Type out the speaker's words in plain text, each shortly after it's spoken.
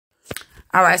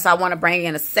All right, so I want to bring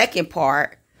in a second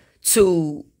part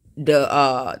to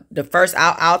the first.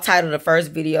 I'll title the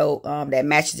first video that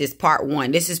matches this part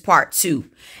one. This is part two,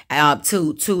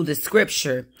 to the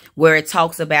scripture where it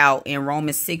talks about in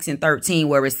Romans 6:13,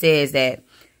 where it says that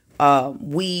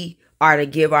we are to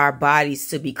give our bodies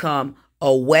to become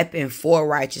a weapon for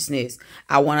righteousness.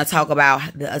 I want to talk about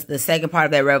the second part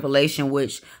of that revelation,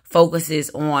 which focuses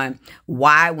on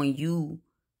why when you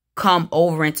come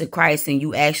over into Christ and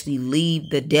you actually leave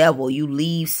the devil, you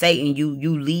leave Satan,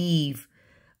 you leave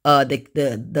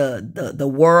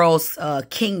the world's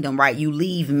kingdom, right? You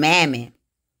leave mammon,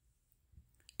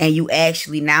 and you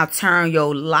actually now turn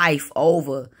your life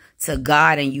over to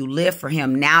God and you live for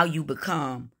him. Now you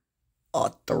become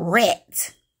a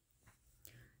threat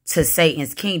to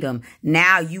Satan's kingdom.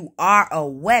 Now you are a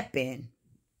weapon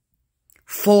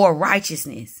for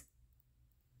righteousness.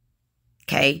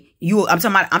 Okay, I'm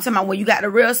talking about when you got the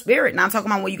real spirit. Now I'm talking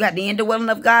about when you got the indwelling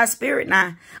of God's spirit.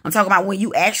 Now I'm talking about when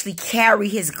you actually carry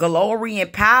his glory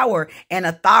and power and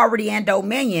authority and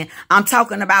dominion. I'm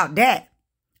talking about that.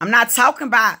 I'm not talking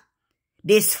about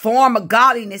this form of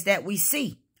godliness that we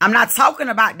see. I'm not talking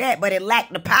about that, but it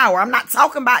lacked the power. I'm not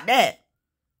talking about that.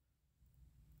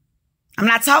 I'm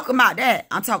not talking about that.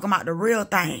 I'm talking about the real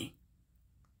thing.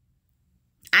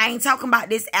 I ain't talking about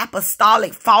this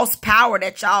apostolic false power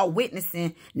that y'all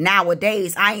witnessing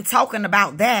nowadays. I ain't talking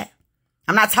about that.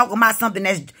 I'm not talking about something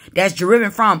that's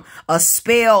driven from a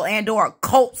spell and or a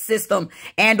cult system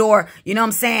and or, you know what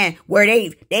I'm saying, where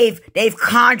they've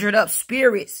conjured up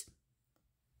spirits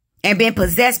and been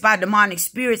possessed by demonic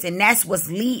spirits, and that's what's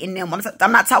leading them.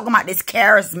 I'm not talking about this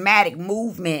charismatic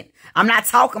movement. I'm not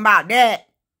talking about that.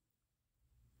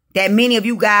 That many of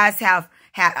you guys have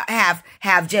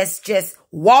just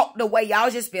walked away. Y'all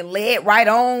just been led right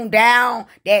on down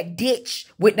that ditch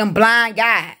with them blind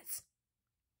guys.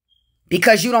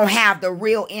 Because you don't have the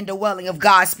real indwelling of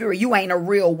God's spirit. You ain't a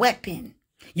real weapon.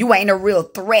 You ain't a real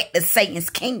threat to Satan's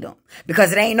kingdom.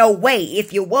 Because it ain't no way.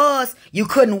 If you was, you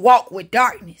couldn't walk with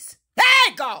darkness.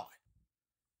 Hey, God!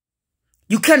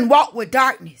 You couldn't walk with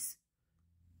darkness.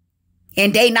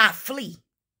 And they not flee.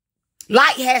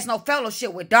 Light has no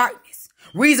fellowship with darkness.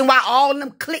 Reason why all of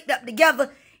them clicked up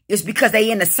together is because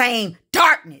they in the same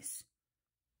darkness.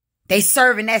 They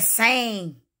serving that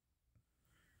same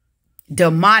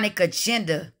demonic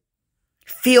agenda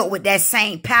filled with that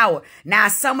same power. Now,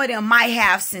 some of them might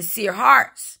have sincere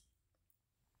hearts,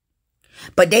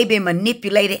 but they've been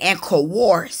manipulated and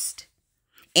coerced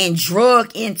and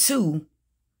drugged into.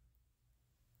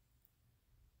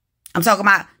 I'm talking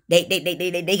about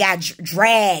they got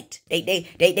dragged.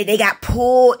 They got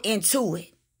pulled into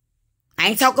it. I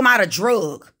ain't talking about a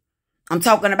drug. I'm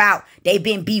talking about they've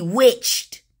been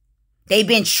bewitched. They've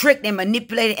been tricked and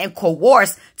manipulated and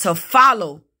coerced to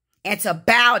follow and to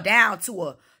bow down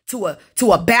to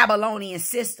a Babylonian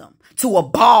system, to a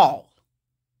Baal,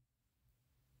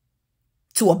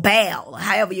 to a Baal,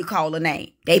 however you call the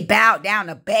name. They bowed down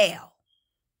to Baal.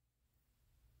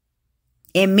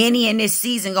 And many in this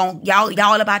season,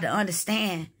 y'all about to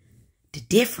understand the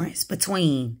difference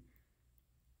between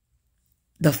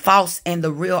the false and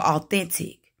the real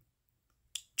authentic,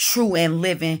 true and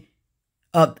living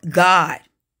of God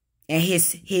and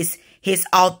his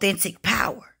authentic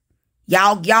power.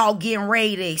 Y'all getting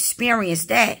ready to experience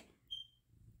that.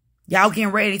 Y'all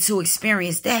getting ready to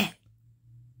experience that.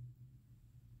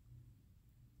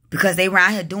 Because they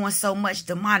around here doing so much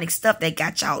demonic stuff, they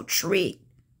got y'all tricked.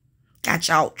 Got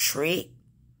y'all tricked.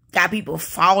 Got people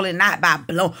falling out by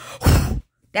blow.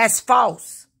 That's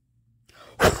false.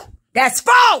 That's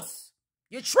false.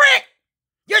 You're tricked.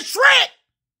 You're tricked.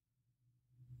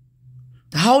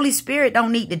 The Holy Spirit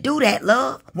don't need to do that,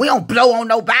 love. We don't blow on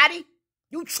nobody.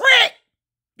 You tricked.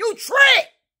 You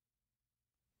tricked.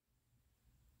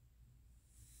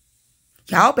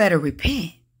 Y'all better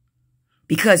repent.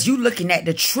 Because you looking at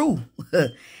the true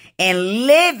and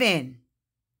living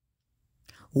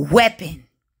weapon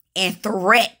and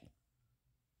threat.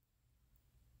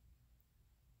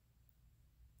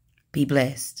 Be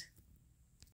blessed.